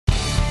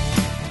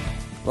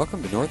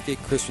Welcome to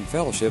Northgate Christian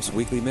Fellowship's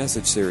weekly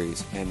message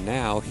series. And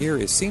now, here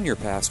is Senior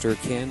Pastor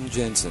Ken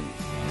Jensen.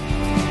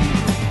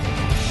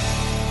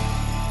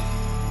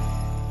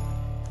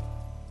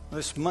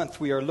 This month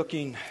we are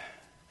looking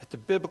at the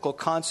biblical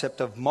concept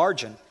of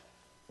margin.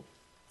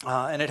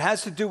 And it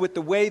has to do with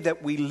the way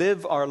that we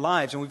live our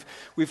lives. And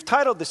we've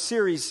titled the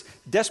series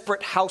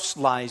Desperate House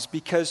Lies,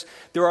 because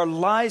there are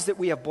lies that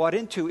we have bought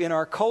into in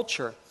our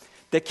culture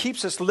that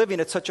keeps us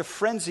living at such a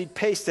frenzied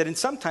pace that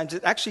sometimes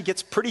it actually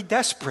gets pretty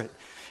desperate.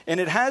 And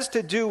it has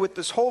to do with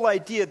this whole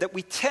idea that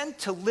we tend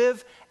to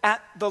live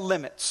at the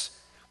limits.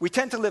 We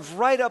tend to live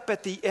right up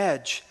at the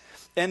edge.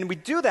 And we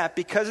do that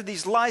because of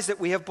these lies that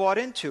we have bought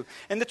into.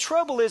 And the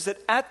trouble is that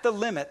at the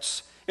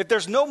limits, if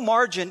there's no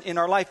margin in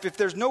our life, if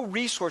there's no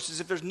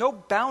resources, if there's no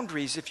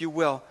boundaries, if you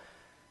will,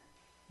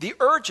 the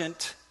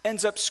urgent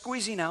ends up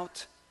squeezing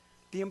out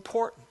the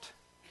important.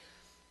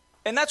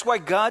 And that's why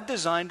God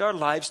designed our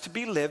lives to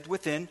be lived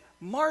within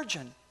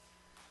margin.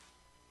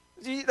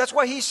 That's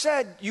why he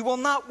said, you will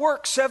not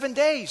work 7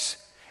 days.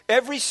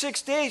 Every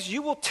 6 days,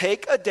 you will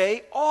take a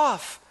day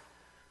off.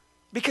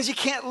 Because you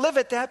can't live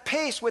at that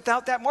pace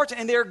without that margin.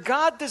 And they're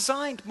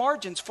God-designed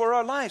margins for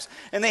our lives.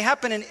 And they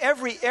happen in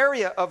every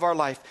area of our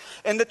life.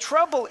 And the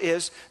trouble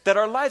is that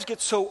our lives get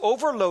so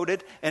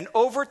overloaded and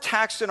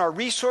overtaxed in our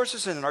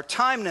resources and in our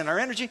time and in our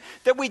energy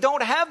that we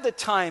don't have the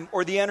time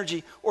or the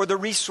energy or the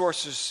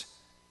resources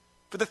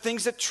for the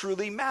things that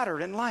truly matter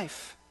in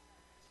life.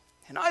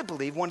 And I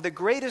believe one of the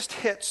greatest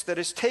hits that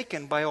is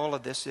taken by all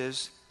of this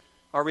is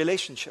our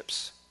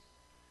relationships.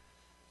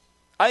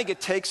 I think it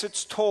takes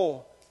its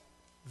toll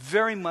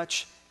very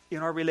much in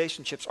our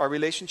relationships. Our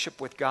relationship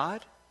with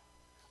God,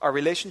 our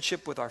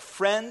relationship with our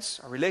friends,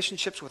 our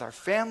relationships with our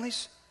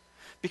families.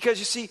 Because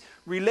you see,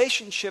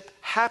 relationship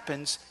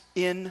happens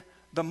in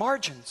the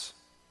margins.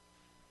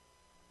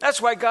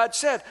 That's why God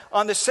said,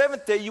 on the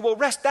seventh day you will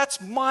rest. That's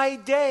my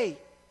day.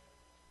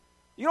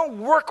 You don't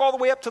work all the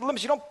way up to the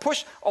limits. You don't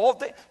push all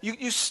day.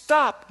 You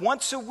stop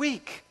once a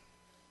week.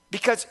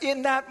 Because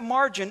in that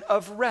margin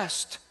of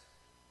rest,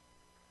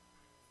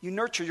 you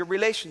nurture your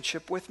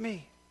relationship with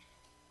me.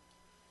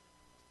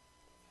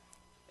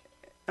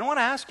 And I want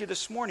to ask you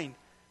this morning,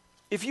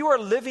 if you are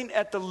living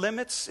at the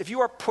limits, if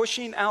you are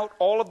pushing out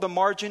all of the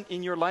margin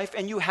in your life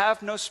and you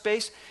have no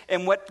space,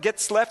 and what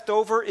gets left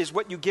over is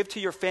what you give to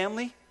your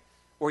family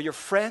or your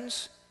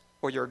friends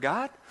or your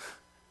God,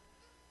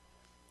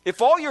 if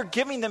all you're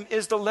giving them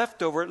is the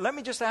leftover, let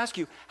me just ask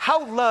you,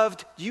 how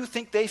loved do you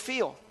think they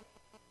feel?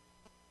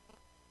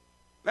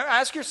 Now,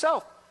 ask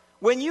yourself,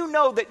 when you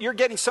know that you're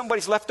getting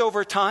somebody's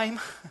leftover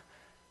time,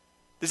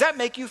 does that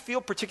make you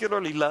feel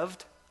particularly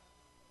loved?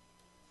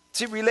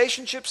 See,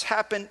 relationships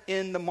happen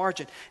in the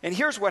margin. And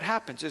here's what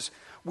happens is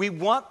we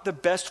want the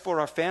best for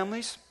our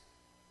families.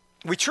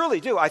 We truly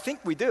do. I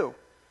think we do.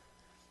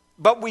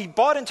 But we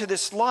bought into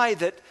this lie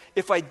that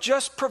if I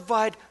just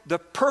provide the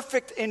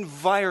perfect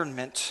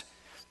environment,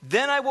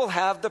 then I will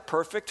have the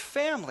perfect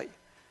family.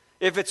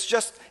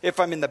 If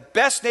I'm in the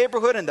best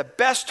neighborhood and the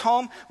best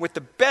home with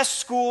the best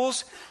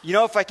schools,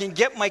 if I can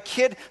get my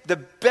kid the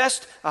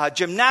best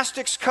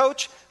gymnastics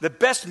coach, the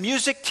best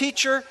music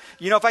teacher,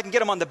 if I can get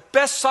them on the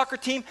best soccer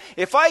team,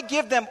 if I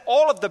give them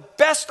all of the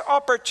best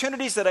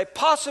opportunities that I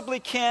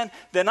possibly can,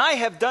 then I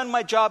have done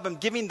my job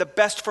of giving the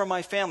best for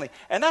my family.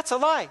 And that's a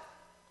lie.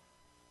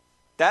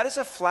 That is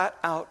a flat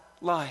out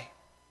lie.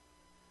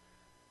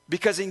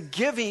 Because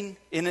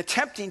in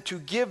attempting to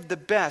give the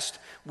best,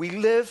 we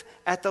live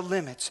at the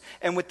limits.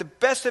 And with the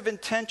best of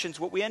intentions,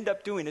 what we end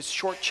up doing is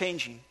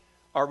shortchanging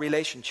our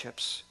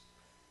relationships.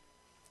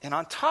 And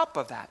on top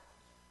of that,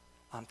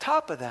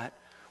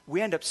 we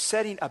end up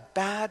setting a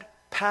bad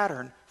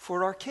pattern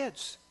for our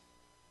kids.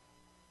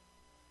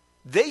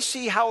 They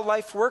see how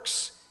life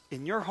works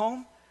in your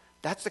home.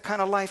 That's the kind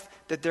of life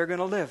that they're going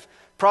to live.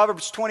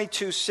 Proverbs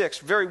 22:6,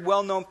 very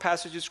well-known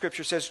passage of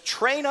Scripture, says,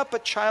 train up a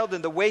child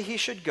in the way he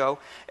should go,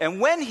 and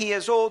when he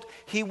is old,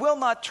 he will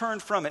not turn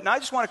from it. Now, I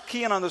just want to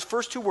key in on those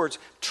first two words,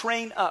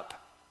 train up.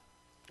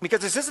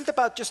 Because this isn't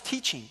about just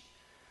teaching.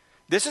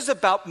 This is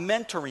about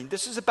mentoring.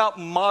 This is about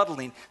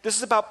modeling. This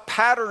is about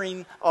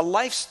patterning a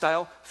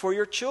lifestyle for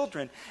your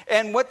children.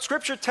 And what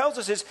Scripture tells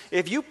us is,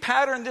 if you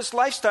pattern this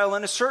lifestyle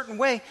in a certain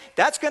way,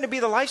 that's going to be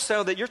the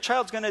lifestyle that your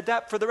child's going to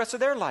adapt for the rest of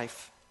their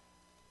life.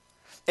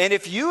 And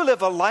if you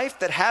live a life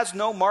that has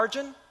no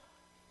margin,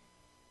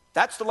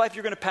 that's the life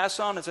you're going to pass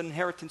on as an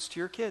inheritance to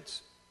your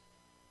kids.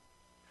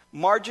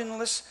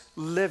 Marginless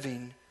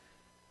living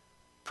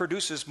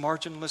produces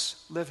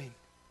marginless living.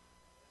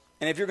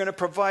 And if you're going to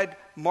provide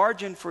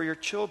margin for your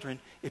children,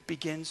 it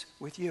begins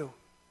with you.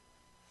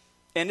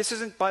 And this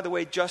isn't, by the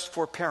way, just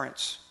for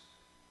parents.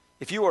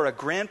 If you are a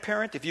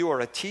grandparent, if you are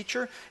a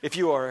teacher, if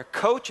you are a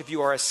coach, if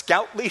you are a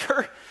scout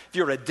leader, if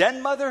you're a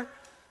den mother,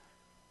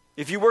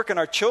 if you work in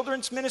our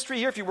children's ministry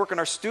here, if you work in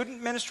our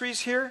student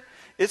ministries here,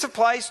 this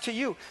applies to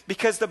you.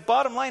 Because the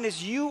bottom line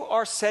is you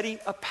are setting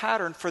a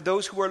pattern for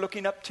those who are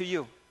looking up to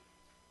you.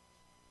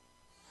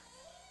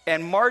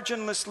 And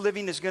marginless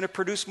living is going to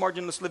produce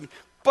marginless living.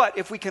 But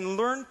if we can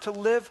learn to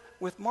live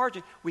with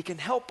margin, we can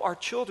help our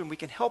children, we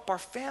can help our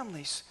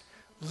families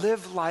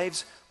live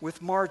lives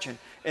with margin.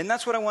 And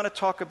that's what I want to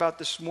talk about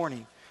this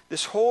morning.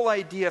 This whole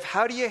idea of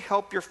how do you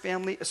help your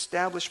family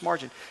establish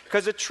margin?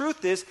 Because the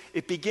truth is,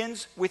 it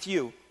begins with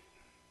you.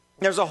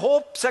 There's a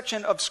whole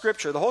section of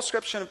Scripture, the whole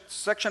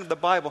section of the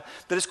Bible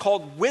that is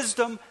called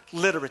wisdom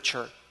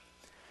literature.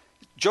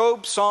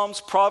 Job,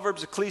 Psalms,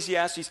 Proverbs,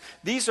 Ecclesiastes,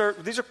 these are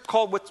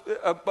called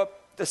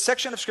a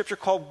section of Scripture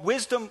called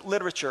wisdom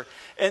literature.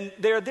 And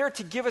they're there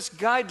to give us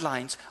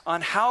guidelines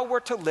on how we're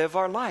to live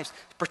our lives,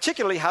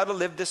 particularly how to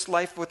live this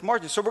life with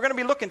margin. So we're going to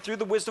be looking through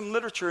the wisdom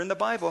literature in the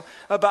Bible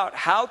about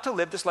how to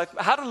live this life,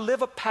 how to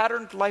live a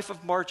patterned life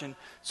of margin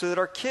so that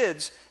our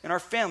kids and our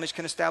families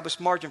can establish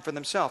margin for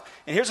themselves.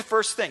 And here's the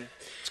first thing.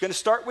 It's going to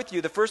start with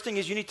you. The first thing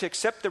is you need to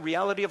accept the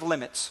reality of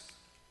limits.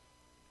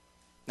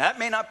 Now, that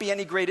may not be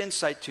any great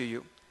insight to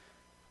you.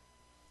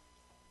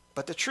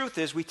 But the truth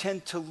is we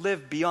tend to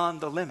live beyond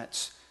the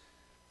limits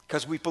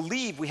because we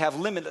believe we have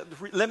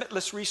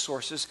limitless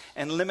resources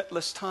and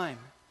limitless time.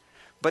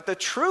 But the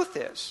truth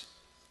is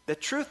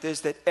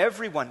that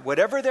everyone,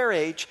 whatever their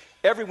age,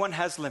 everyone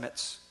has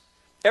limits.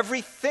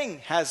 Everything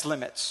has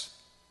limits.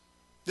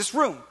 This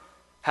room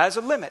has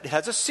a limit. It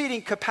has a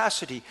seating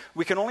capacity.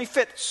 We can only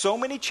fit so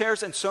many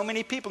chairs and so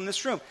many people in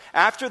this room.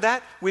 After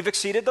that, we've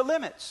exceeded the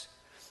limits.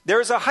 There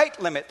is a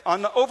height limit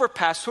on the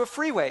overpass to a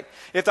freeway.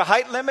 If the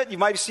height limit, you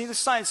might have seen the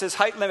sign that says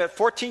height limit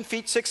 14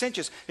 feet 6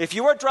 inches. If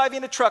you are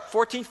driving a truck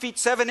 14 feet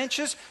 7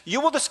 inches,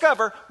 you will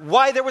discover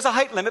why there was a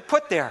height limit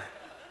put there.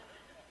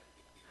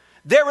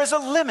 There is a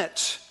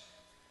limit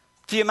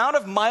to the amount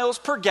of miles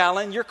per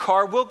gallon your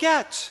car will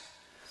get.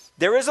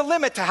 There is a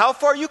limit to how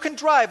far you can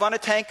drive on a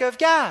tank of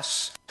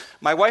gas.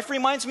 My wife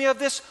reminds me of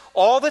this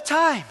all the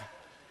time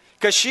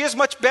because she is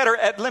much better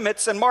at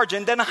limits and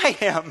margin than I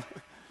am.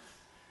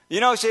 You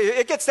know,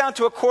 it gets down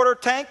to a quarter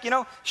tank,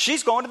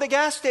 she's going to the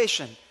gas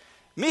station.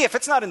 Me, if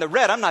it's not in the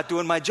red, I'm not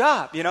doing my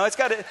job. It's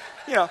got to,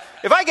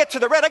 if I get to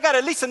the red, I got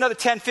at least another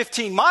 10,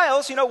 15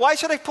 miles. Why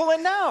should I pull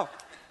in now?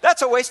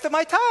 That's a waste of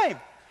my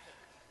time.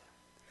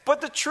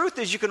 But the truth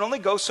is you can only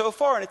go so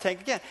far in a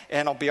tank again.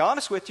 And I'll be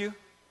honest with you,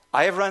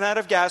 I have run out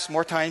of gas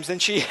more times than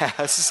she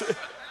has.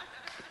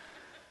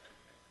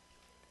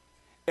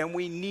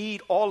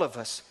 And all of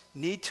us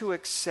need to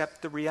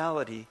accept the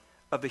reality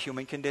of the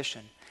human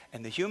condition.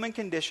 And the human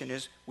condition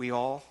is we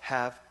all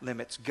have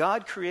limits.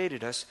 God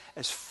created us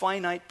as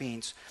finite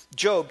beings.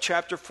 Job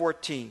chapter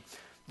 14,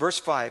 verse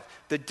 5.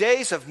 The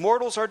days of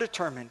mortals are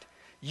determined.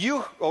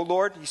 You, O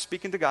Lord, he's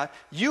speaking to God,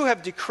 you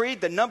have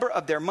decreed the number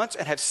of their months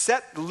and have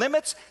set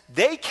limits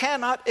they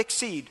cannot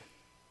exceed.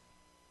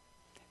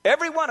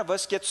 Every one of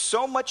us gets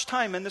so much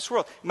time in this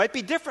world. It might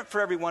be different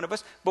for every one of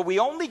us, but we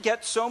only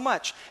get so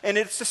much. And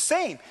it's the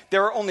same.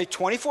 There are only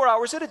 24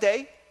 hours in a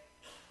day.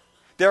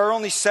 There are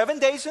only 7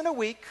 days in a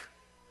week.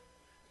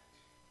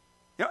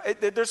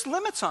 There's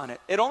limits on it.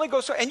 It only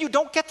goes so, and you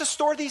don't get to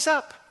store these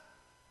up.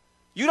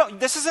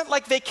 This isn't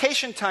like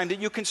vacation time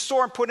that you can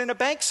store and put in a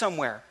bank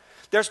somewhere.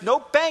 There's no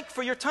bank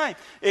for your time.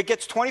 It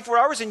gets 24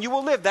 hours and you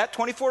will live that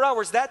 24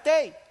 hours that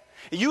day.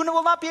 You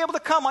will not be able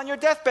to come on your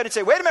deathbed and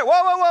say, wait a minute,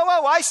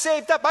 whoa, I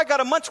saved up. I got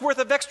a month's worth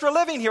of extra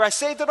living here. I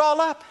saved it all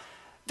up.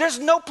 There's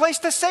no place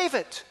to save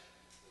it.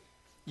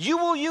 You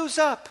will use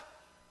up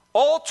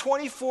all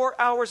 24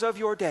 hours of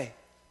your day.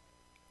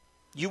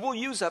 You will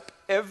use up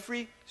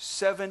every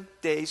 7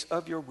 days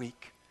of your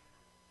week,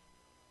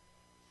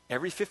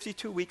 every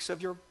 52 weeks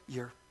of your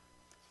year,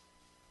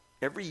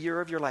 every year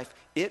of your life.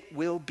 It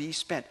will be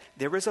spent.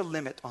 There is a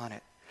limit on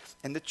it.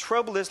 And the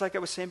trouble is, like I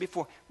was saying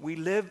before, we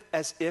live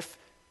as if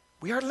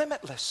we are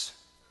limitless,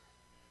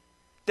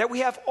 that we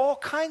have all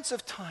kinds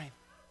of time.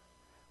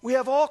 We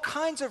have all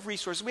kinds of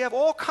resources. We have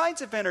all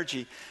kinds of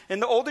energy.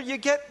 And the older you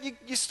get,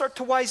 you start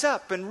to wise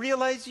up and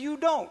realize you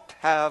don't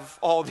have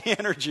all the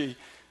energy.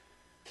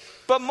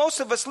 But most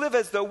of us live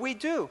as though we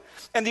do.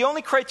 And the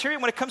only criteria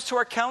when it comes to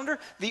our calendar,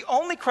 the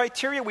only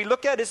criteria we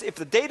look at is if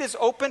the date is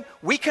open,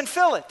 we can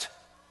fill it.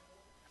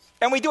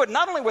 And we do it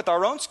not only with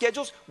our own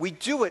schedules, we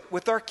do it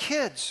with our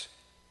kids.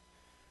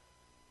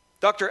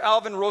 Dr.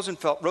 Alvin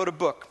Rosenfeld wrote a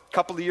book a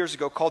couple of years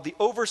ago called The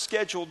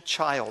Overscheduled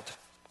Child.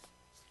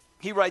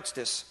 He writes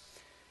this: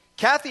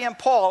 Kathy and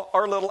Paul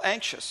are a little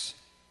anxious.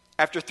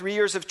 After 3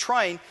 years of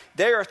trying,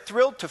 they are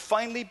thrilled to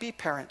finally be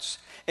parents.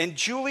 And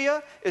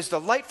Julia is a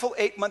delightful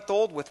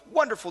 8-month-old with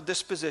wonderful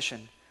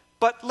disposition.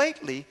 But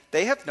lately,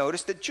 they have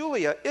noticed that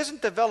Julia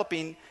isn't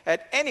developing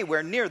at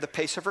anywhere near the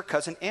pace of her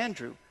cousin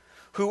Andrew,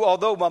 who,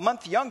 although a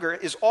month younger,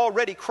 is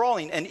already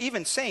crawling and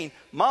even saying,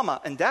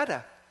 Mama and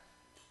Dada.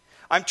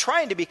 I'm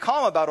trying to be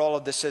calm about all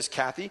of this, says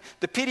Kathy.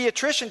 The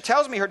pediatrician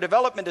tells me her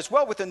development is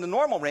well within the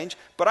normal range,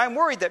 but I'm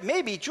worried that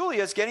maybe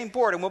Julia is getting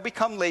bored and will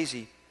become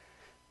lazy.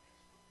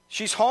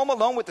 She's home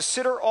alone with the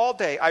sitter all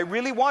day. I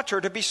really want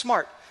her to be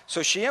smart.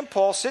 So she and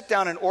Paul sit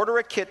down and order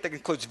a kit that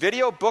includes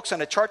video, books,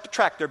 and a chart to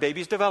track their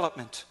baby's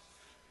development.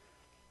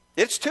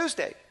 It's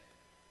Tuesday,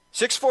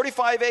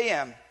 6:45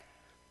 a.m.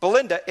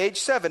 Belinda, age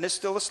 7, is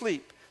still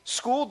asleep.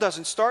 School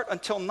doesn't start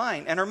until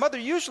 9, and her mother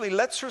usually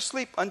lets her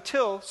sleep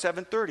until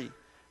 7:30,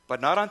 but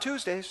not on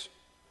Tuesdays.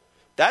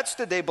 That's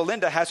the day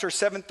Belinda has her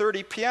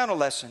 7:30 piano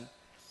lesson.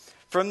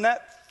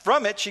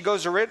 From it, she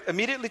goes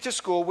immediately to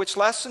school, which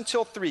lasts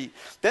until 3.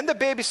 Then the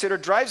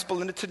babysitter drives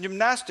Belinda to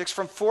gymnastics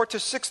from 4 to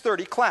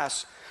 6:30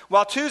 class.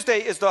 While Tuesday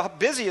is the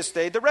busiest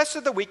day, the rest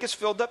of the week is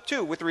filled up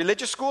too, with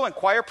religious school and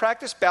choir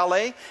practice,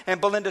 ballet,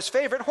 and Belinda's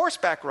favorite,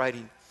 horseback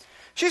riding.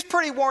 She's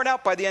pretty worn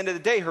out by the end of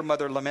the day, her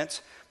mother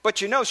laments. But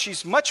you know,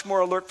 she's much more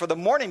alert for the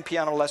morning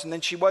piano lesson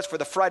than she was for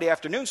the Friday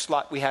afternoon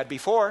slot we had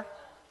before.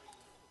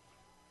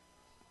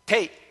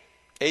 Tate,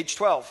 age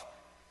 12,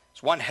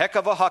 is one heck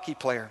of a hockey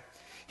player.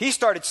 He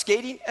started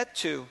skating at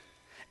 2.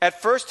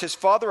 At first, his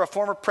father, a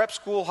former prep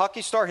school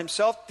hockey star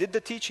himself, did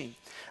the teaching.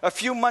 A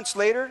few months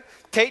later,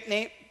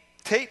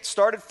 Tate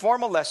started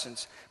formal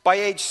lessons. By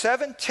age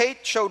 7,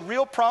 Tate showed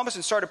real promise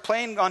and started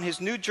playing on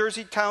his New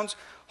Jersey town's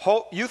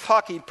youth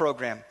hockey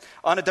program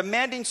on a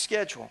demanding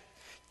schedule.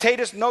 Tate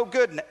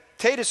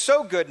is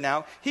so good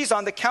now, he's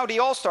on the county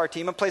all-star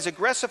team and plays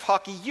aggressive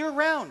hockey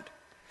year-round.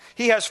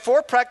 He has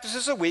 4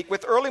 practices a week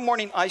with early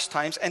morning ice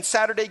times and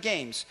Saturday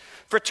games.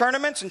 For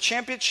tournaments and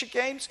championship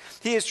games,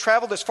 he has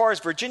traveled as far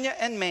as Virginia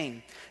and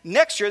Maine.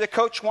 Next year, the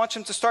coach wants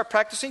him to start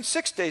practicing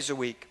 6 days a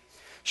week.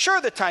 Sure,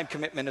 the time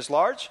commitment is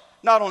large,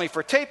 not only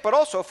for Tate, but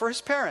also for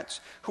his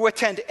parents, who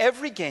attend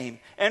every game,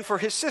 and for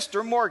his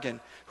sister, Morgan,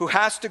 who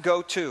has to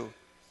go too.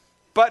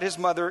 But his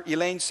mother,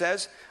 Elaine,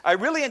 says, I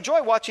really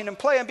enjoy watching him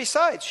play, and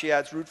besides, she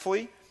adds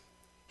ruefully,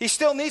 he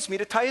still needs me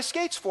to tie his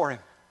skates for him.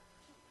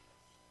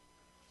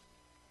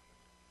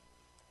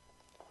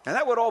 Now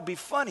that would all be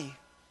funny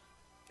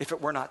if it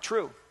were not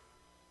true.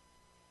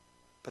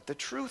 But the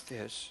truth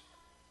is,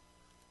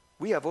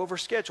 we have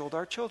overscheduled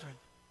our children.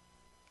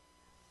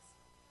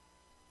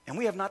 And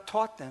we have not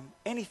taught them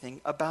anything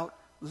about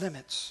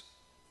limits.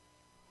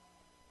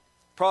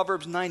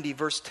 Proverbs 90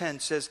 verse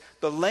 10 says,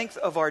 the length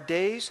of our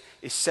days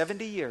is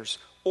 70 years,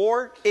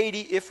 or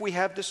 80 if we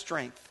have the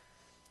strength.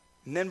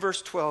 And then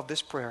verse 12,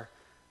 this prayer,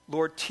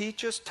 Lord,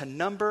 teach us to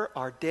number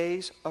our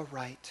days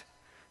aright,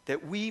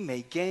 that we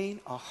may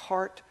gain a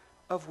heart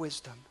of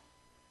wisdom.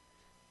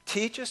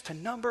 Teach us to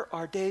number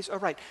our days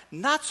aright,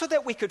 not so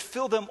that we could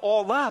fill them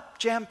all up,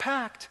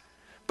 jam-packed,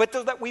 but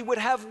so that we would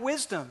have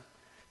wisdom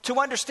to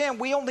understand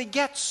we only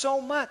get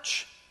so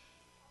much.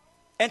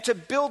 And to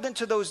build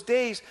into those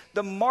days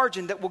the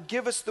margin that will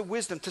give us the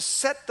wisdom to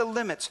set the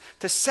limits,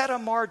 to set a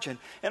margin.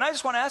 And I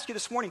just want to ask you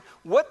this morning,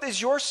 what is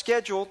your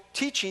schedule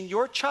teaching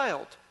your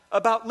child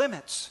about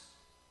limits?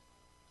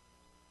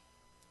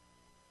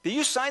 Do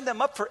you sign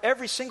them up for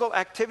every single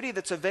activity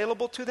that's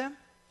available to them?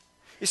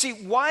 You see,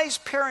 wise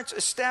parents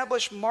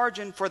establish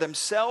margin for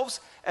themselves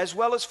as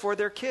well as for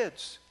their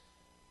kids.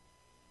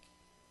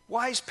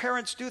 Wise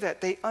parents do that.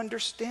 They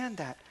understand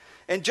that.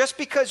 And just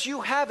because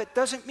you have it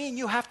doesn't mean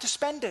you have to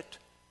spend it.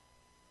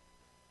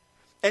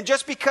 And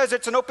just because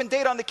it's an open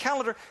date on the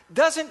calendar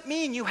doesn't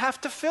mean you have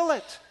to fill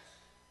it.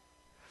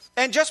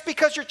 And just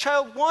because your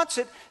child wants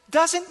it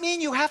doesn't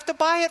mean you have to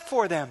buy it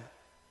for them.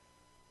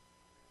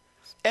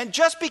 And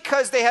just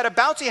because they had a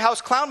bouncy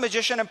house, clown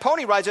magician, and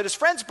pony rides at his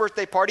friend's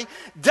birthday party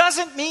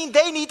doesn't mean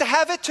they need to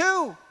have it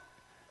too.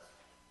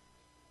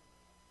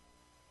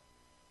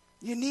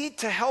 You need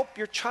to help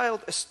your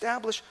child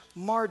establish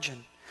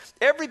margin.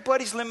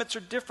 Everybody's limits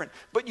are different,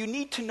 but you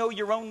need to know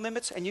your own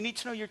limits and you need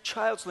to know your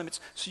child's limits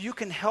so you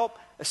can help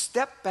a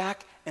step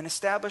back and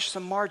establish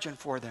some margin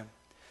for them.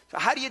 So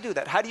how do you do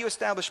that? How do you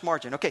establish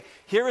margin? Okay,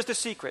 here is the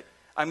secret.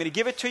 I'm going to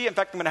give it to you. In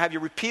fact, I'm going to have you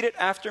repeat it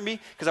after me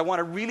because I want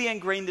to really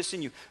ingrain this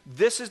in you.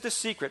 This is the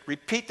secret.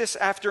 Repeat this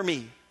after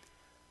me.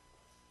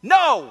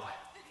 No!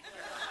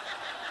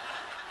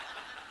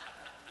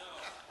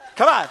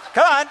 Come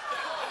on.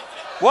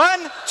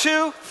 1,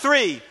 2,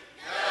 3. No.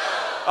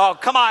 Oh,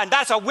 come on.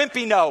 That's a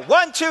wimpy no.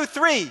 1, 2,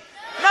 3.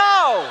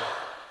 No.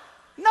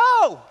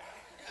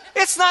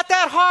 It's not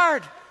that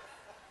hard.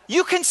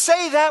 You can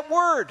say that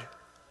word.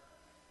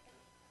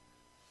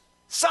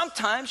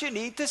 Sometimes you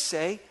need to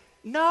say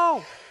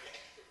no.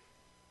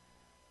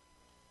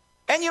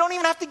 And you don't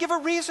even have to give a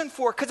reason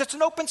for it because it's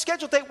an open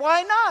schedule date.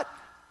 Why not?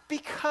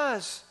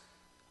 Because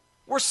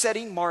we're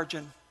setting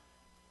margin.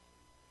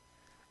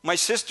 My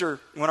sister,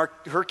 when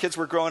her kids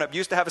were growing up,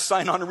 used to have a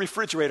sign on a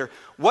refrigerator.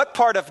 What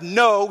part of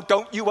no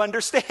don't you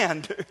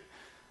understand?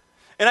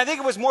 And I think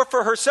it was more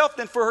for herself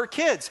than for her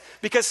kids.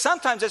 Because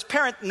sometimes as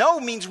parent, no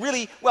means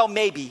really, well,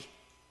 maybe.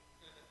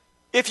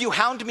 If you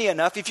hound me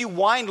enough, if you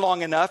whine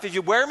long enough, if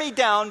you wear me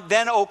down,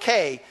 then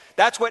okay.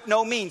 That's what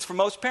no means for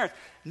most parents.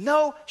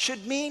 No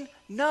should mean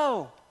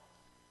no.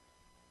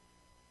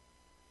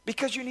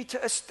 Because you need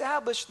to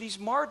establish these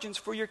margins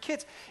for your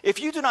kids. If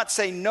you do not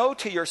say no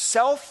to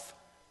yourself,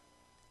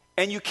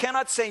 and you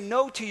cannot say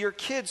no to your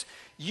kids,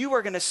 you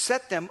are going to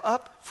set them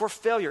up for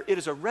failure. It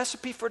is a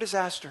recipe for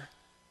disaster.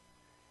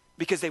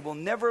 Because they will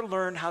never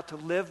learn how to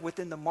live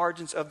within the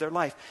margins of their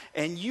life.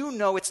 And you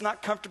know it's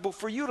not comfortable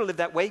for you to live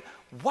that way.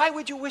 Why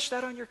would you wish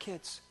that on your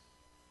kids?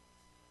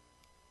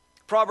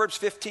 Proverbs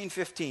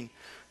 15:15.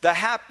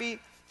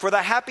 For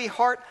the happy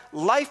heart,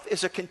 life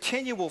is a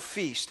continual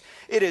feast.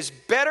 It is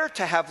better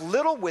to have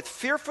little with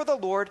fear for the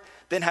Lord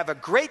than have a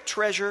great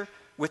treasure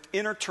with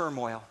inner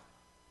turmoil.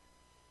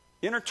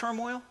 Inner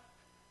turmoil?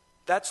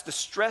 That's the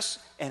stress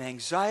and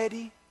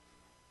anxiety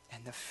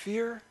and the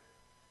fear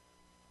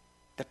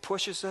that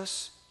pushes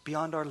us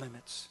beyond our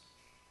limits.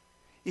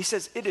 He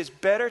says it is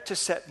better to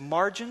set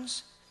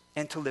margins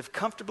and to live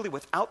comfortably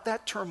without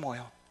that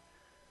turmoil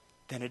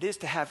than it is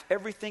to have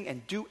everything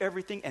and do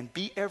everything and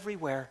be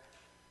everywhere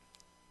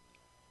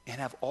and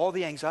have all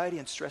the anxiety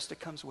and stress that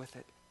comes with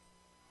it.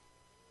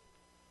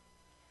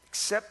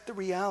 Accept the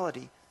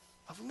reality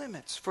of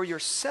limits for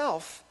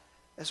yourself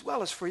as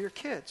well as for your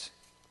kids.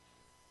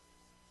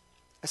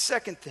 A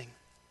second thing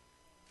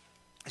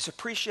is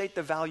appreciate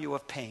the value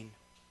of pain.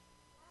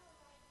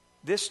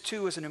 This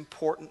too is an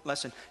important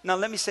lesson. Now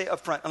let me say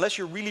up front, unless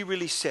you're really,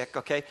 really sick,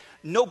 okay,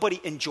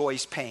 nobody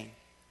enjoys pain.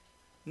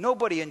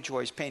 Nobody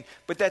enjoys pain.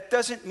 But that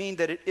doesn't mean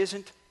that it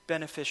isn't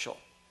beneficial.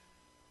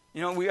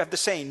 You know, we have the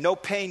saying, no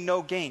pain,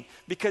 no gain.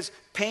 Because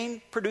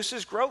pain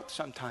produces growth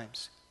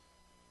sometimes.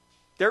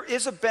 There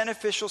is a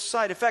beneficial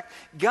side. In fact,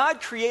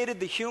 God created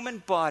the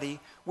human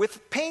body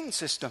with pain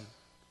system.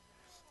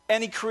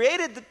 And he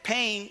created the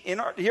pain, in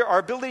our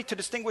ability to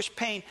distinguish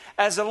pain,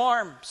 as an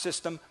alarm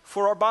system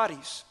for our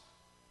bodies.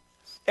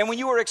 And when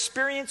you are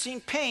experiencing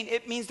pain,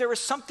 it means there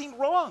is something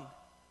wrong.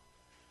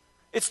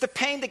 It's the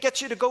pain that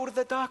gets you to go to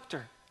the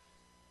doctor.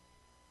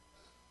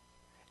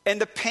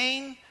 And the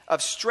pain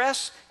of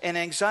stress and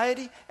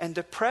anxiety and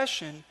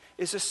depression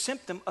is a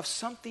symptom of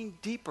something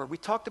deeper. We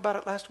talked about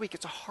it last week.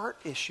 It's a heart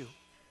issue.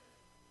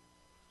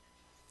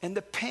 And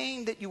the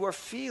pain that you are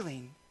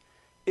feeling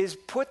is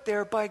put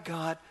there by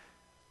God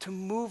to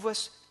move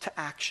us to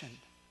action.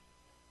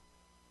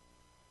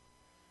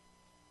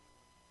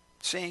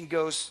 Saying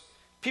goes,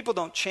 people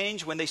don't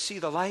change when they see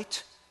the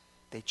light.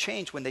 They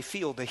change when they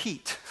feel the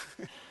heat.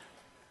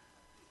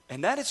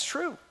 And that is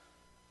true.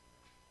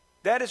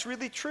 That is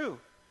really true.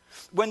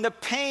 When the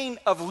pain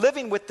of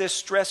living with this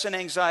stress and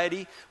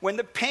anxiety, when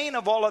the pain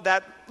of all of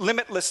that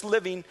limitless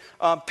living,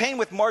 pain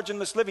with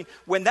marginless living,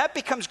 when that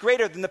becomes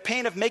greater than the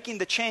pain of making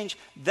the change,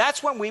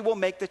 that's when we will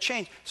make the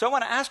change. So I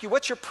want to ask you,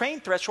 what's your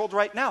pain threshold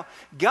right now?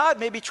 God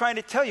may be trying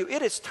to tell you,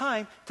 it is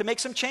time to make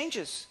some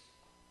changes.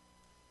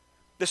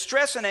 The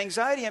stress and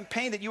anxiety and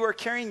pain that you are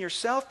carrying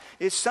yourself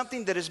is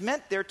something that is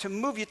meant there to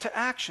move you to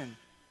action.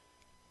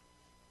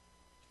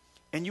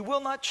 And you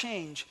will not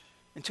change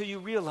until you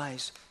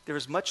realize there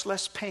is much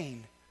less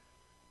pain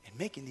in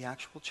making the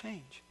actual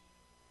change.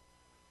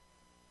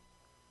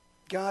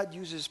 God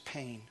uses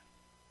pain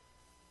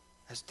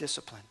as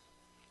discipline.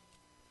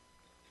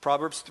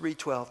 Proverbs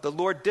 3:12, the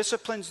Lord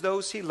disciplines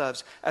those he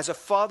loves. As a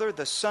father,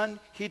 the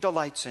son he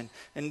delights in.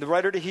 And the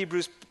writer to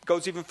Hebrews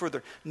goes even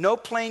further. No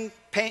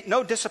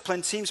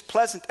discipline seems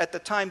pleasant at the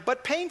time,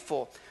 but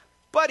painful.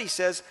 But, he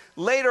says,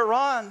 later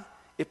on,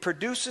 it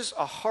produces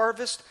a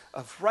harvest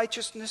of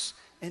righteousness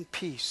and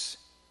peace.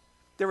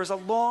 There is a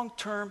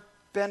long-term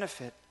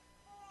benefit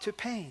to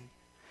pain.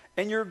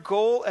 And your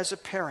goal as a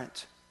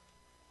parent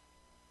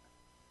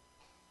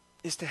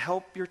is to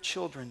help your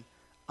children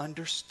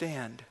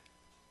understand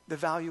the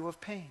value of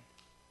pain.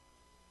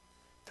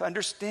 To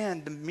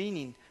understand the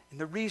meaning and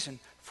the reason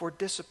for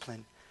discipline.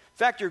 In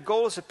fact, your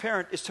goal as a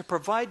parent is to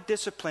provide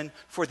discipline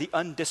for the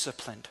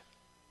undisciplined.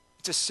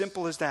 It's as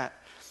simple as that.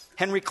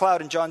 Henry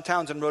Cloud and John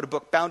Townsend wrote a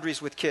book,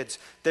 Boundaries with Kids.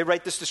 They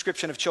write this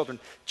description of children.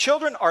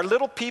 Children are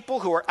little people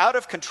who are out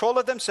of control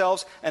of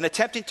themselves and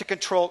attempting to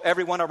control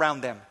everyone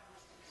around them.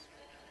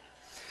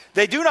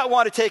 They do not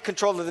want to take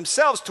control of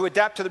themselves to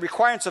adapt to the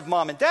requirements of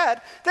mom and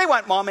dad. They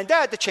want mom and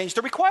dad to change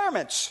the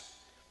requirements.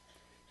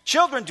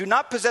 Children do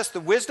not possess the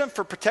wisdom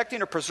for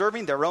protecting or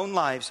preserving their own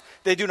lives.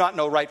 They do not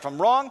know right from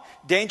wrong,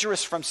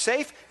 dangerous from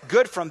safe,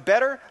 good from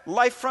better,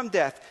 life from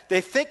death.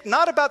 They think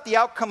not about the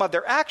outcome of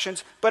their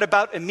actions, but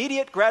about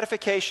immediate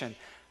gratification.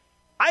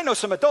 I know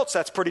some adults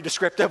that's pretty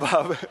descriptive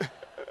of.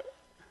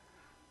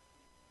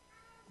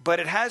 But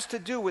it has to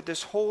do with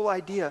this whole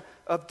idea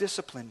of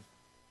discipline.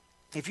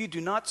 If you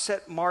do not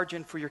set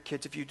margin for your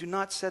kids, if you do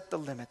not set the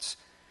limits,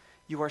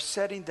 you are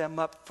setting them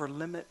up for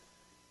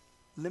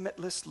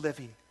limitless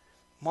living.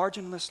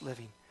 Marginless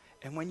living.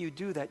 And when you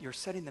do that, you're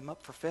setting them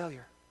up for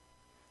failure.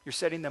 You're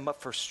setting them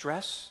up for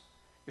stress.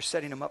 You're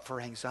setting them up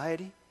for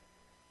anxiety.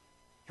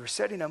 You're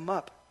setting them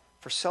up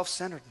for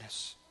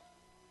self-centeredness.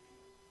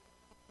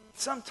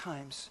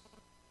 Sometimes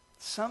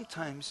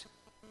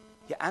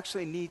you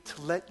actually need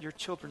to let your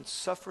children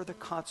suffer the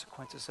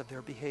consequences of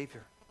their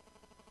behavior.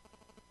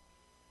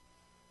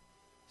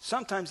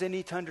 Sometimes they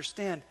need to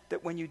understand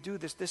that when you do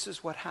this, this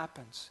is what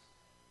happens.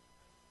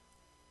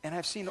 And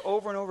I've seen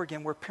over and over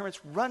again where parents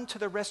run to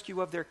the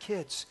rescue of their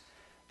kids,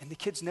 and the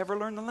kids never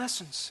learn the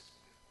lessons.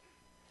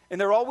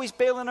 And they're always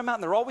bailing them out,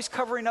 and they're always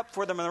covering up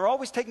for them, and they're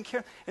always taking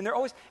care, and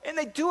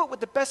they do it with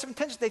the best of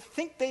intentions. They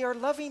think they are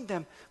loving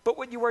them. But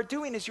what you are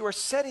doing is you are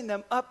setting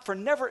them up for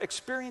never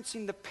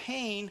experiencing the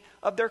pain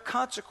of their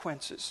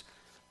consequences.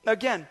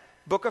 Again,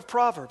 book of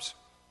Proverbs.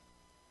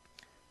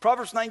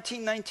 Proverbs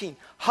 19:19.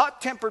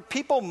 Hot-tempered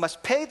people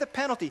must pay the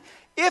penalty.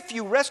 If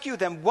you rescue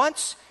them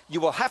once, you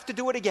will have to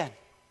do it again.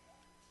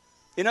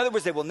 In other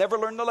words, they will never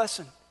learn the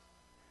lesson.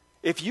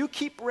 If you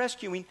keep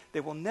rescuing,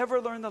 they will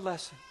never learn the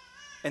lesson,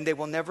 and they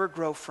will never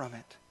grow from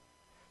it.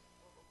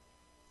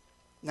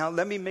 Now,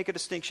 let me make a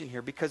distinction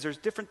here because there's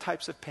different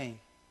types of pain.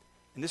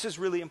 And this is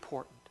really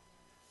important.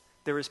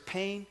 There is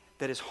pain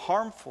that is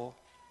harmful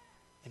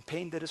and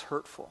pain that is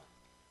hurtful.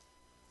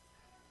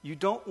 You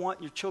don't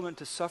want your children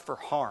to suffer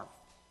harm.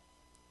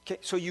 Okay,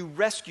 so you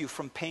rescue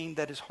from pain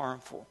that is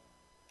harmful.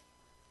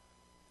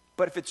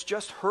 But if it's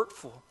just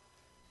hurtful,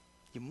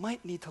 you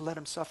might need to let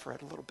them suffer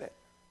it a little bit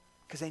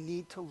because they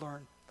need to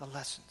learn the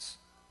lessons.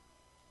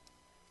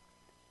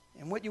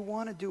 And what you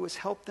want to do is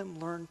help them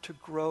learn to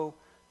grow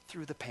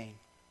through the pain.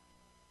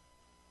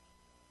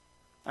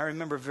 I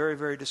remember very,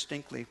 very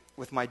distinctly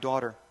with my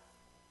daughter.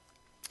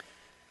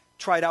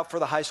 Tried out for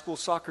the high school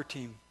soccer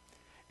team.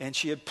 And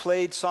she had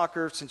played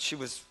soccer since she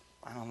was,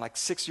 like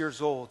 6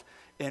 years old.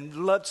 And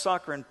loved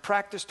soccer and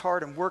practiced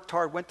hard and worked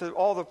hard. Went to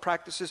all the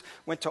practices.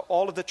 Went to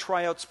all of the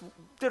tryouts.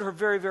 Did her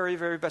very, very,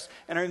 very best.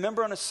 And I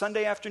remember on a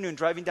Sunday afternoon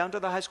driving down to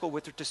the high school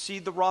with her to see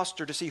the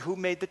roster, to see who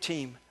made the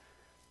team.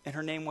 And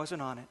her name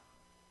wasn't on it.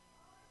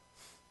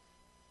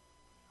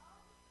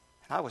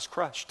 And I was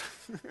crushed.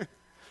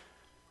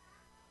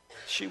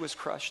 She was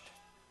crushed.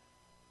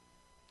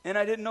 And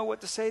I didn't know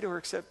what to say to her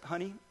except,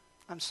 honey,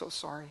 I'm so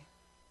sorry.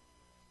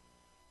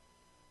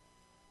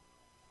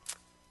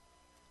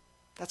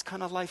 That's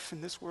kind of life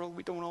in this world.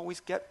 We don't always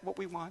get what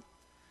we want.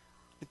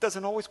 It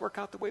doesn't always work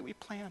out the way we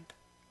planned.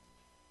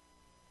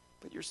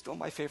 But you're still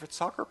my favorite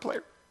soccer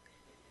player.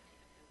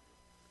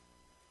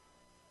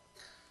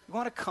 You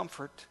want to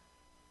comfort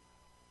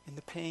in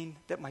the pain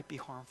that might be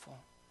harmful.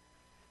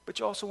 But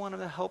you also want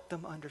to help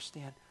them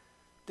understand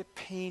that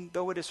pain,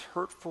 though it is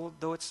hurtful,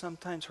 though it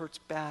sometimes hurts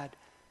bad,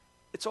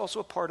 it's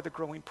also a part of the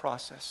growing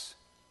process.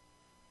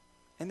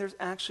 And there's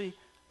actually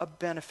a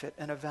benefit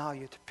and a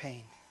value to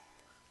pain.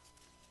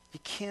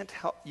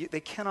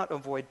 They cannot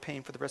avoid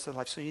pain for the rest of their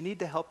life, so you need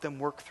to help them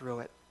work through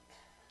it.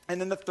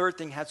 And then the third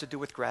thing has to do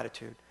with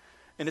gratitude.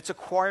 And it's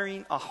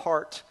acquiring a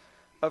heart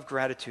of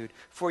gratitude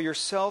for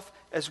yourself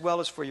as well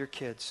as for your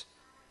kids.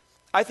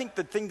 I think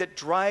the thing that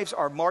drives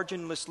our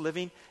marginless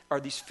living are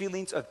these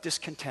feelings of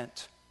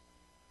discontent.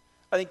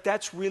 I think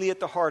that's really at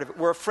the heart of it.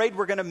 We're afraid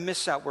we're going to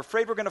miss out. We're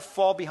afraid we're going to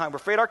fall behind. We're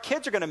afraid our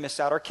kids are going to miss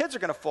out. Our kids are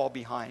going to fall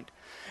behind.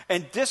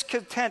 And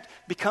discontent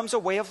becomes a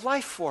way of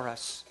life for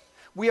us.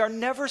 We are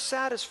never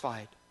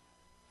satisfied.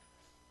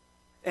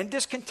 And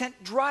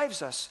discontent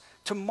drives us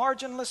to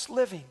marginless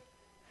living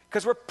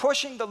because we're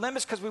pushing the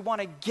limits because we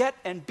want to get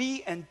and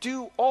be and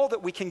do all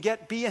that we can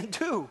get, be, and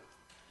do.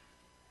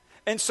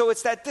 And so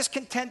it's that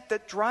discontent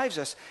that drives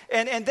us.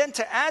 And then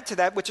to add to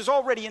that, which is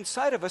already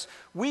inside of us,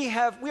 we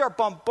are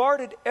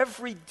bombarded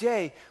every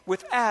day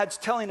with ads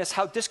telling us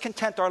how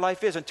discontent our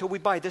life is until we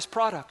buy this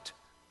product.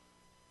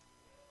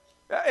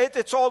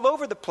 It's all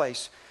over the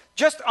place.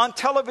 Just on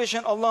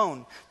television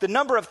alone, the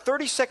number of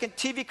 30-second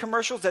TV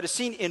commercials that is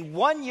seen in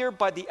 1 year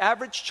by the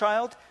average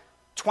child,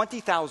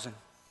 20,000.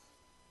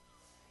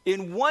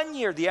 In 1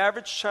 year, the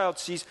average child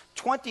sees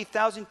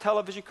 20,000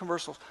 television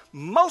commercials,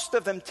 most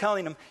of them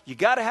telling them, you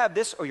got to have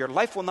this or your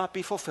life will not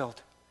be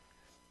fulfilled.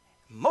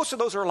 Most of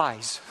those are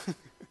lies.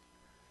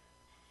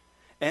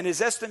 And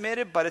it's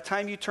estimated by the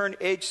time you turn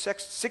age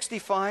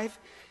 65,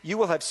 you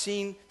will have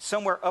seen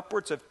somewhere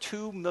upwards of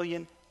 2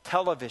 million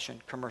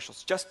television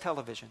commercials, just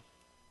television.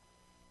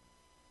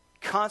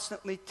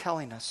 Constantly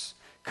telling us,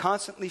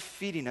 constantly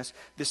feeding us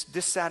this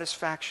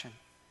dissatisfaction.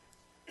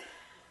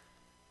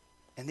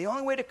 And the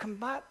only way to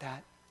combat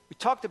that, we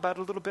talked about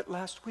it a little bit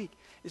last week,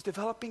 is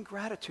developing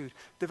gratitude,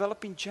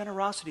 developing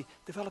generosity,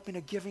 developing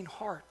a giving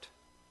heart.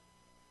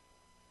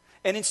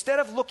 And instead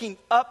of looking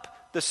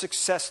up the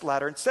success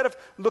ladder, instead of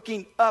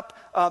looking up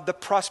the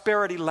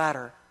prosperity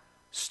ladder,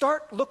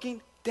 start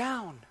looking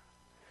down.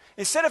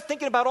 Instead of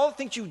thinking about all the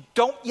things you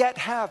don't yet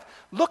have,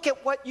 look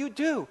at what you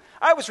do.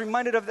 I was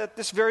reminded of that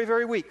this very,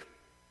 very week.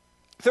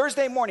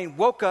 Thursday morning,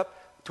 woke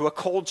up to a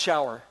cold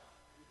shower.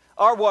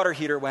 Our water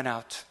heater went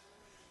out.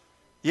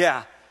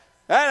 Yeah.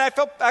 And I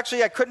felt,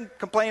 actually, I couldn't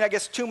complain, I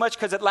guess, too much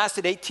because it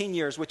lasted 18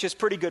 years, which is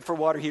pretty good for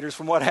water heaters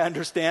from what I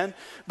understand.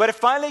 But it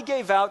finally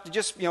gave out. It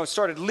just,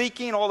 started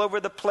leaking all over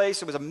the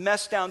place. It was a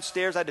mess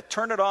downstairs. I had to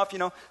turn it off,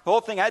 the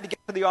whole thing. I had to get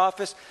to the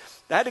office.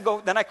 I had to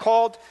go. Then I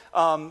called,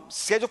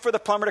 scheduled for the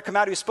plumber to come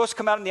out. He was supposed to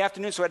come out in the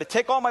afternoon, so I had to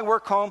take all my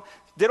work home,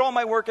 did all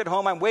my work at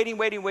home. I'm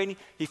waiting.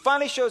 He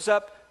finally shows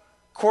up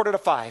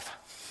 4:45.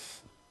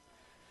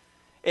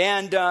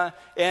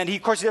 And he,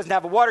 of course, he doesn't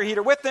have a water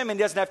heater with him, and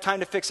he doesn't have time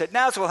to fix it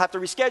now, so we'll have to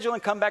reschedule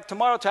and come back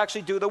tomorrow to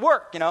actually do the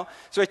work,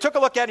 So he took a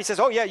look at it, he says,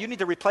 oh, yeah, you need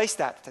to replace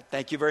that. I said,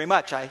 thank you very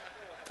much.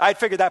 I'd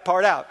figured that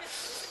part out.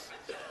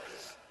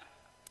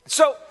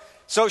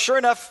 So sure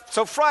enough,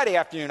 Friday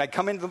afternoon, I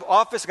come into the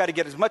office, I got to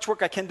get as much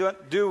work I can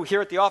do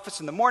here at the office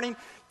in the morning,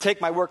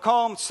 take my work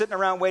home, sitting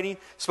around waiting,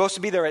 supposed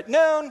to be there at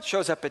noon,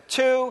 shows up at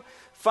 2,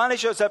 finally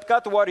shows up,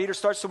 got the water heater,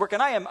 starts to work,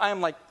 and I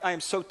am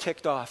so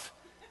ticked off.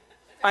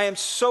 I am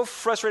so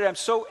frustrated. I'm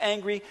so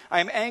angry.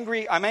 I'm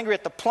angry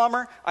at the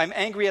plumber. I'm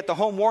angry at the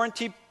home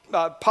warranty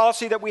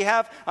policy that we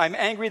have. I'm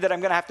angry that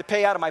I'm going to have to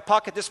pay out of my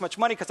pocket this much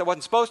money because I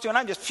wasn't supposed to. And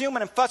I'm just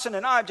fuming and fussing,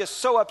 and I'm just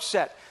so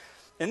upset.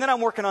 And then I'm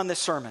working on this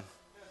sermon.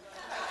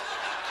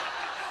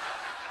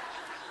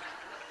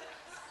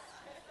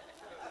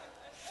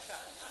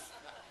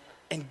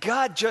 And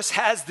God just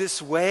has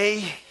this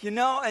way,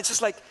 it's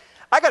just like,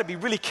 I got to be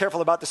really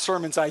careful about the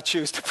sermons I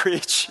choose to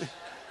preach.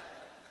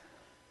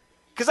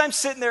 Because I'm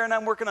sitting there and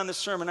I'm working on the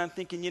sermon, I'm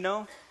thinking,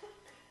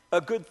 a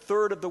good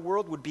third of the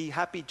world would be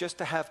happy just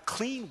to have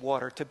clean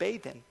water to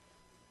bathe in.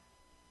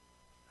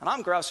 And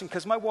I'm grousing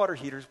because my water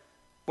heater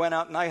went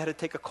out and I had to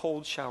take a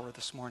cold shower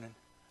this morning.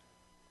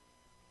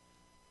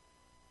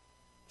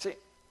 See,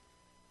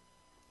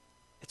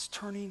 it's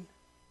turning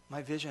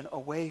my vision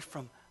away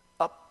from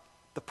up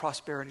the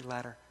prosperity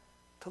ladder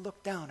to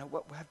look down at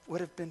what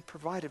would have been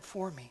provided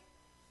for me.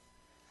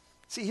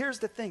 See, here's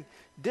the thing.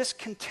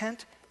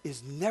 Discontent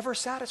is never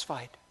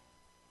satisfied.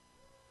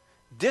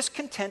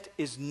 Discontent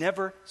is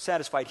never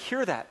satisfied.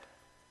 Hear that.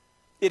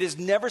 It is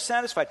never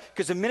satisfied.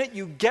 Because the minute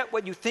you get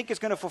what you think is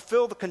going to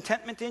fulfill the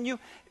contentment in you,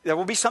 there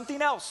will be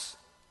something else.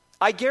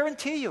 I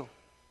guarantee you.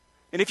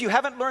 And if you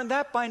haven't learned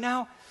that by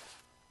now,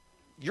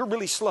 you're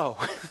really slow.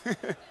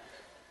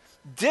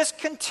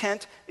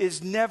 Discontent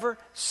is never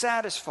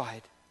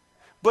satisfied.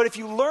 But if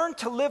you learn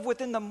to live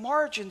within the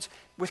margins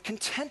with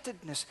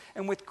contentedness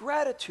and with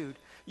gratitude,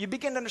 you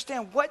begin to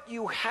understand what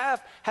you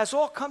have has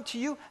all come to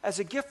you as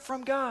a gift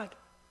from God.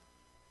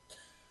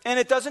 And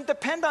it doesn't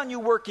depend on you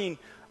working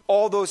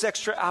all those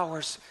extra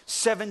hours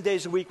 7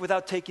 days a week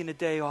without taking a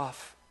day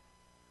off.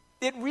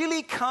 It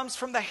really comes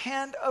from the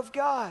hand of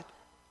God.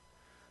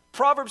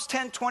 Proverbs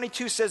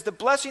 10:22 says, the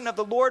blessing of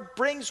the Lord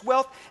brings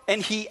wealth,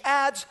 and he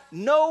adds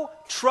no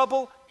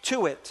trouble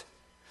to it.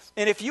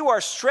 And if you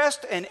are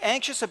stressed and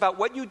anxious about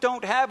what you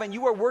don't have, and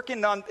you are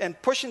working on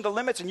and pushing the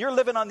limits, and you're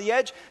living on the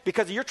edge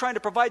because you're trying to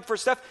provide for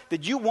stuff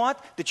that you want,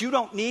 that you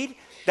don't need,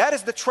 that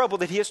is the trouble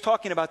that he is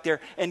talking about there.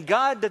 And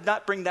God did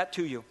not bring that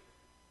to you.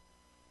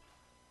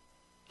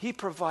 He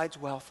provides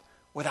wealth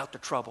without the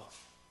trouble.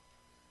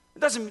 It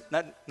doesn't,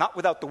 not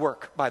without the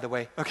work, by the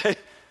way, okay?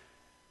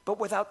 But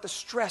without the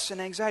stress and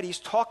anxiety. He's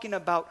talking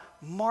about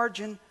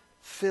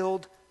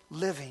margin-filled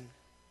living.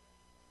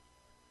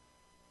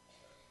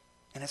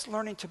 And it's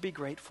learning to be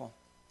grateful.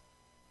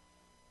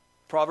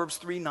 Proverbs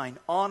 3:9,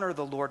 honor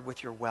the Lord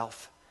with your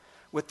wealth,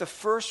 with the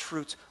first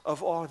fruits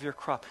of all of your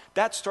crop.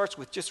 That starts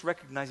with just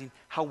recognizing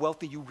how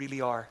wealthy you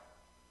really are.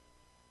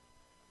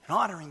 And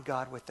honoring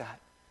God with that,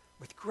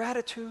 with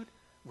gratitude,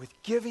 with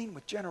giving,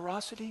 with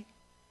generosity.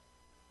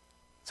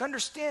 It's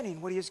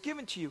understanding what he has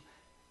given to you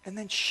and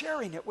then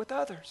sharing it with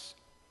others.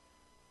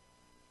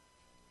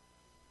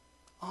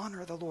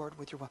 Honor the Lord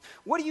with your wealth.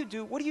 What do you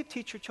do? What do you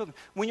teach your children?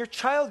 When your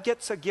child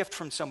gets a gift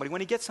from somebody,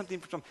 when he gets something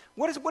from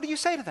somebody, what do you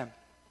say to them?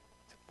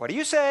 What do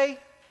you say?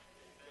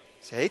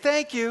 Say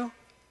thank you.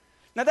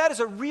 Now that is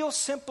a real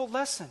simple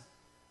lesson.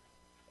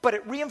 But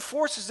it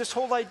reinforces this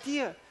whole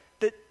idea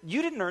that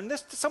you didn't earn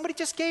this. Somebody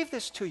just gave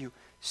this to you.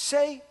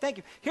 Say thank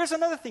you. Here's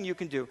another thing you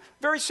can do.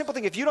 Very simple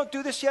thing. If you don't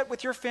do this yet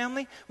with your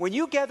family, when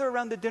you gather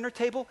around the dinner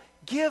table,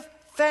 give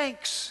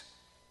thanks.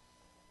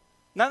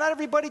 Now, not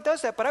everybody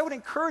does that, but I would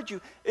encourage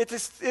you. It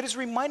is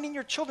reminding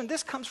your children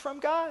this comes from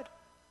God.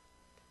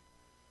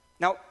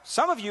 Now,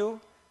 some of you,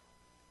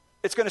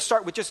 it's going to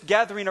start with just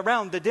gathering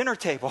around the dinner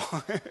table.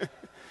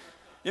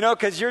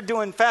 Because you're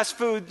doing fast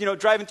food,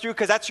 driving through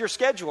because that's your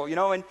schedule,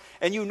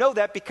 and you know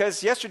that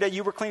because yesterday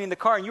you were cleaning the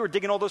car and you were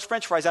digging all those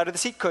French fries out of the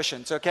seat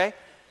cushions, okay?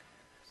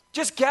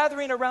 Just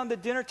gathering around the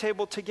dinner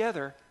table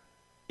together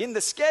in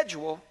the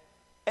schedule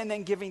and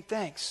then giving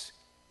thanks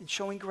and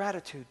showing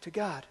gratitude to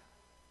God.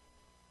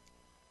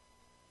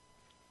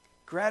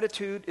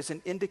 Gratitude is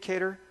an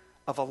indicator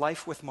of a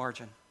life with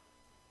margin.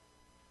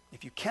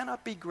 If you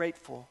cannot be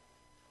grateful,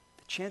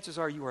 the chances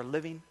are you are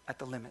living at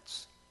the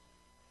limits.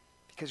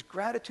 Because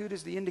gratitude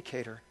is the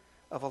indicator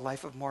of a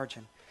life of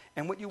margin.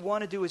 And what you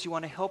want to do is you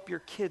want to help your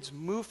kids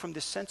move from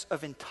this sense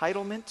of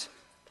entitlement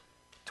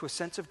to a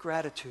sense of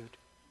gratitude.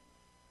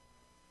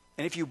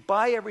 And if you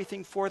buy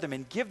everything for them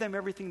and give them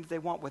everything that they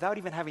want without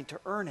even having to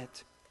earn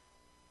it,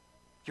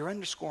 you're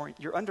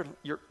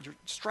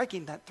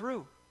striking that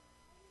through.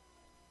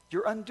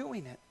 You're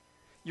undoing it.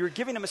 You're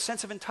giving them a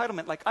sense of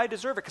entitlement, like I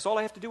deserve it because all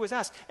I have to do is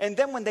ask. And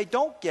then when they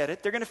don't get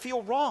it, they're going to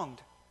feel wronged.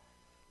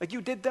 Like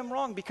you did them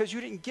wrong because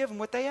you didn't give them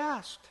what they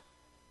asked.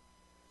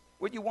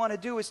 What you want to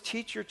do is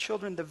teach your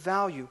children the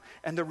value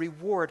and the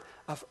reward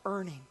of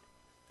earning,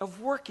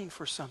 of working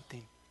for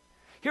something.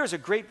 Here's a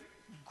great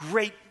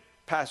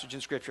passage in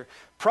Scripture.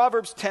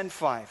 Proverbs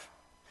 10:5.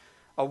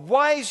 A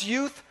wise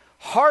youth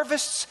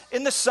harvests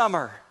in the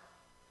summer.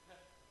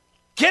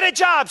 Get a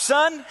job,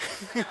 son.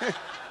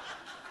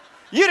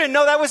 You didn't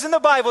know that was in the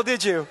Bible,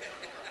 did you?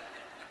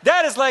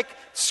 That is like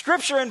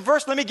Scripture in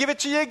verse. Let me give it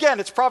to you again.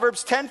 It's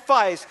Proverbs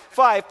 10:5.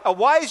 A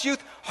wise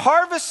youth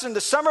harvests in the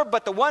summer,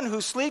 but the one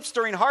who sleeps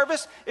during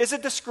harvest is a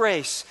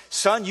disgrace.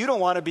 Son, you don't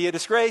want to be a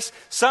disgrace.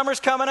 Summer's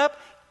coming up.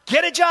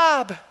 Get a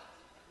job.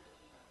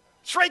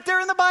 It's right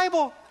there in the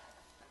Bible.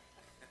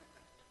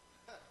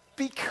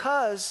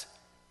 Because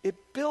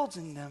it builds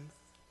in them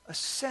a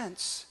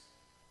sense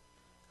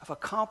of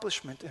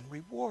accomplishment and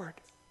reward.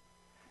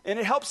 And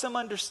it helps them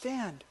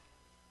understand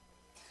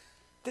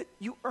that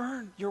you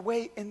earn your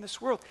way in this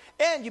world.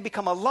 And you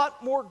become a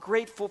lot more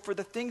grateful for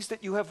the things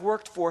that you have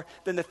worked for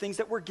than the things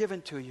that were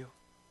given to you.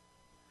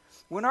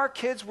 When our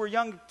kids were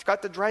young,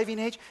 got the driving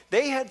age,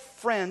 they had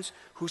friends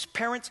whose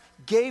parents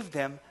gave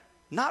them,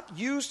 not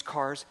used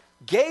cars,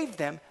 gave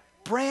them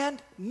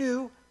brand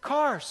new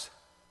cars.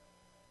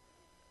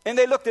 And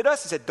they looked at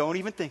us and said, don't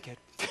even think it.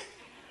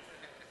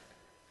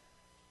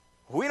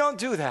 We don't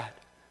do that.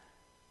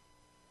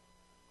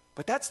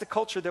 But that's the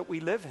culture that we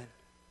live in.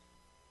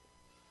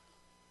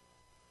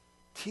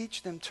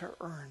 Teach them to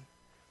earn.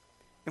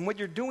 And what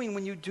you're doing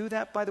when you do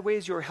that, by the way,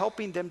 is you're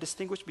helping them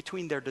distinguish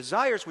between their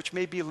desires, which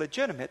may be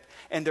legitimate,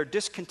 and their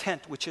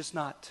discontent, which is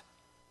not.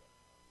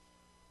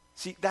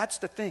 See, that's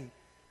the thing.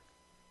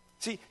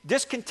 See,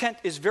 discontent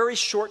is very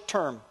short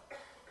term.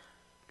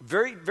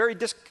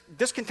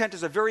 Discontent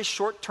is a very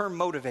short term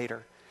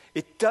motivator.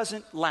 It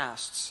doesn't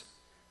last.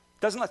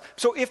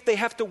 So if they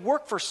have to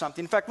work for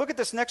something, in fact, look at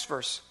this next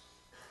verse.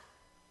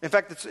 In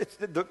fact, it's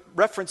the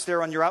reference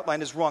there on your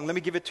outline is wrong. Let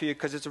me give it to you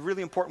because it's a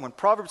really important one.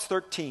 Proverbs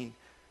 13,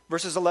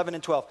 verses 11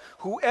 and 12.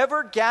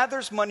 Whoever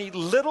gathers money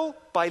little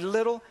by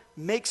little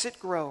makes it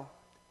grow.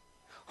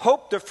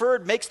 Hope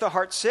deferred makes the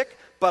heart sick,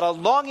 but a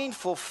longing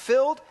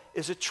fulfilled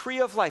is a tree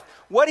of life.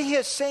 What he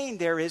is saying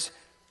there is,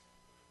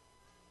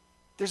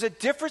 there's a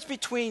difference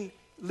between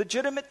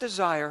legitimate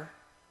desire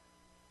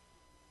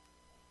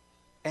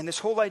and this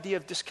whole idea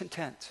of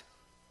discontent.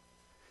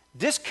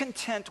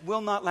 Discontent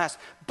will not last.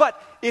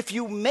 But if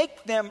you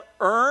make them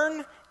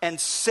earn and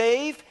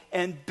save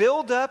and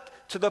build up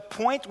to the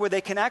point where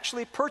they can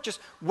actually purchase,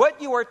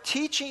 what you are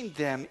teaching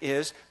them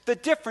is the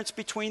difference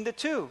between the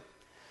two.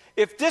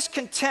 If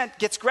discontent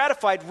gets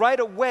gratified right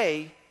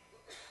away,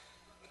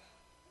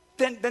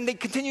 then they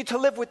continue to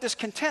live with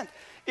discontent.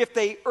 If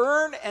they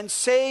earn and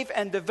save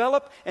and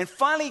develop and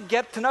finally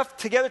get enough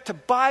together to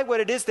buy what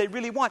it is they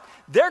really want,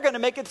 they're going to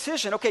make a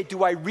decision. Okay,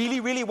 do I really,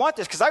 really want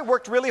this? Because I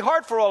worked really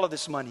hard for all of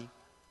this money.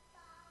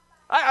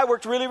 I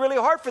worked really, really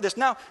hard for this.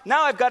 Now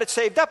I've got it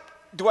saved up.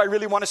 Do I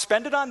really want to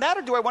spend it on that,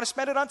 or do I want to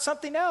spend it on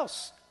something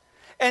else?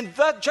 And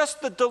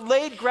just the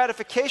delayed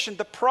gratification,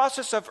 the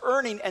process of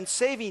earning and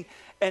saving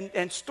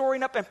and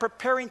storing up and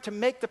preparing to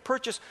make the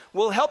purchase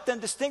will help them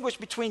distinguish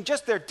between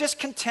just their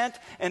discontent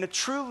and a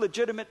true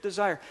legitimate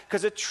desire.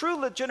 Because a true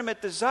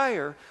legitimate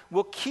desire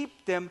will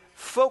keep them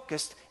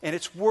focused, and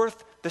it's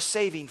worth the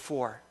saving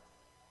for.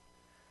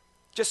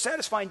 Just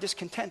satisfying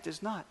discontent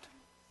is not.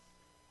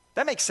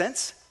 That makes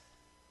sense?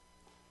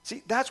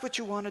 See, that's what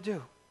you want to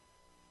do.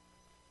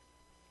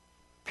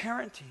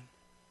 Parenting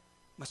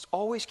must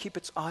always keep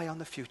its eye on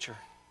the future,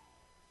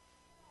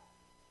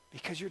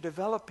 because you're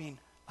developing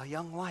a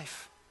young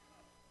life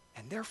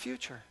and their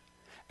future.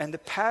 And the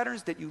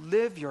patterns that you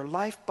live your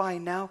life by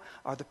now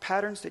are the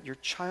patterns that your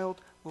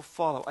child will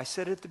follow. I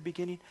said it at the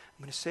beginning.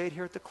 I'm going to say it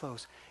here at the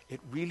close.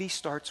 It really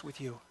starts with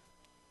you.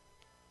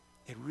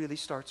 It really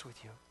starts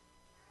with you.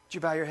 Would you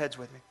bow your heads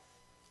with me?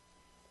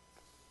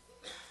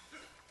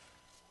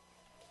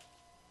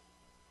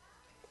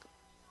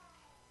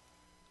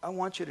 I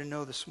want you to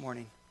know this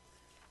morning,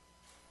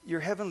 your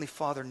Heavenly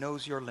Father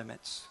knows your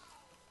limits.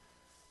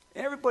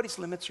 Everybody's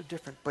limits are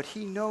different, but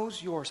He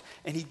knows yours.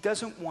 And He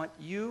doesn't want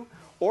you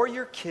or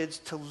your kids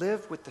to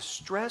live with the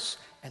stress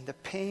and the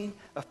pain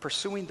of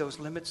pursuing those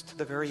limits to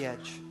the very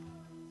edge.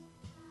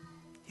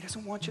 He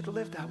doesn't want you to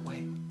live that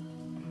way.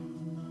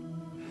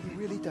 He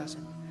really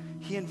doesn't.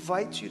 He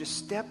invites you to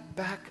step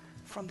back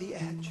from the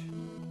edge.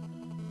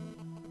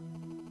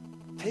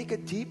 Take a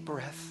deep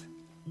breath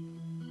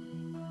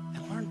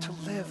and learn to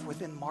live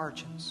within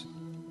margins.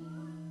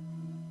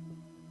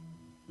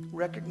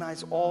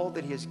 Recognize all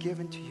that He has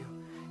given to you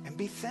and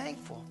be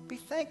thankful. Be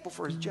thankful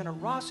for His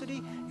generosity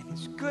and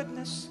His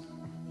goodness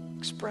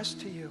expressed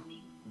to you.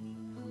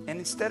 And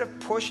instead of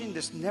pushing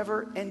this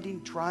never-ending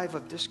drive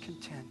of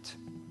discontent,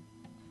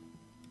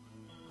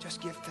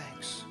 just give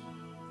thanks.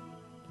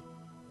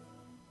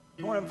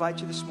 I want to invite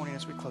you this morning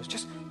as we close.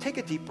 Just take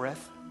a deep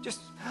breath.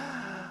 Just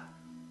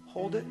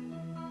hold it.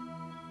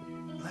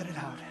 Let it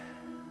out.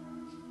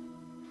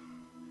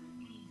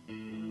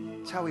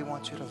 It's how He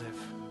wants you to live,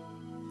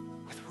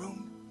 with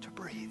room to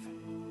breathe.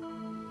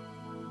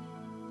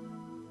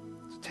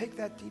 So take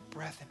that deep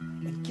breath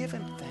and give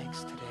Him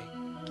thanks today.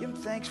 Give Him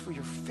thanks for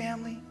your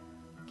family.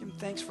 Give Him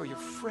thanks for your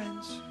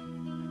friends,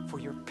 for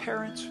your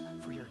parents,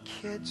 for your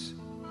kids,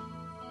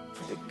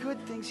 for the good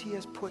things He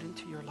has put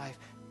into your life.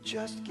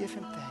 Just give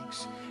Him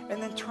thanks.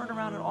 And then turn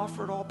around and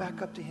offer it all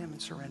back up to Him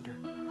and surrender.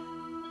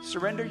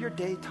 Surrender your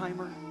day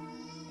timer.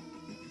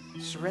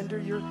 Surrender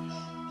your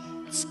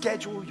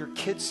schedule, your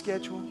kids'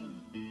 schedule.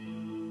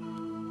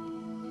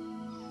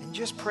 And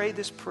just pray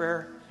this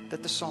prayer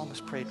that the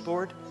psalmist prayed.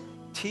 Lord,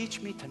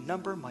 teach me to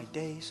number my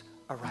days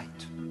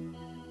aright.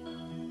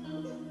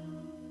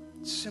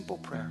 Simple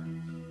prayer.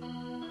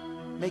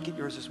 Make it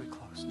yours as we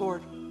close.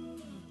 Lord,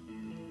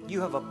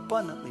 you have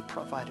abundantly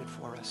provided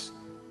for us.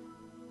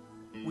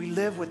 We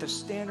live with a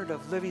standard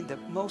of living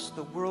that most of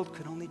the world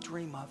could only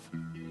dream of.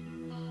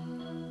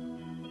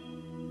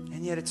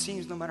 And yet it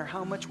seems no matter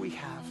how much we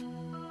have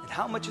and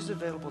how much is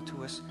available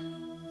to us,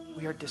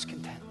 we are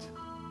discontent.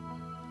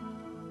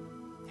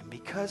 And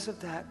because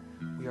of that,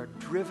 we are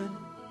driven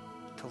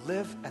to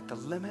live at the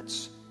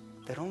limits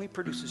that only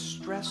produces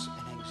stress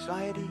and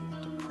anxiety,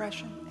 and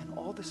depression, and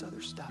all this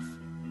other stuff.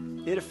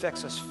 It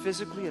affects us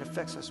physically, it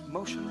affects us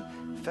emotionally,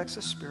 it affects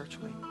us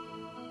spiritually.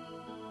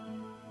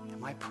 And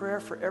my prayer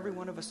for every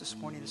one of us this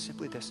morning is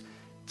simply this: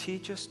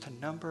 teach us to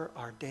number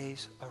our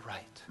days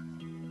aright,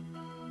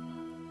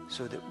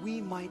 so that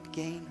we might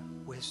gain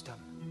wisdom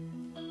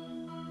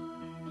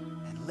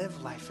and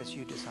live life as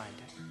you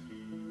designed it.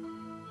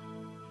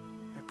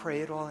 I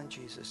pray it all in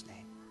Jesus'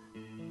 name.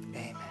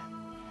 Amen.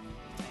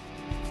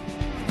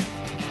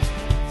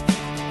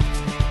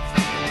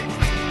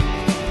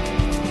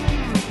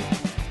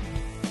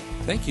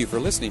 Thank you for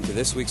listening to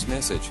this week's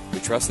message. We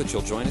trust that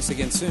you'll join us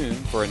again soon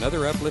for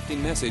another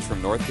uplifting message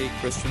from Northgate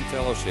Christian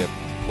Fellowship,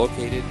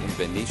 located in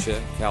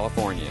Benicia,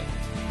 California.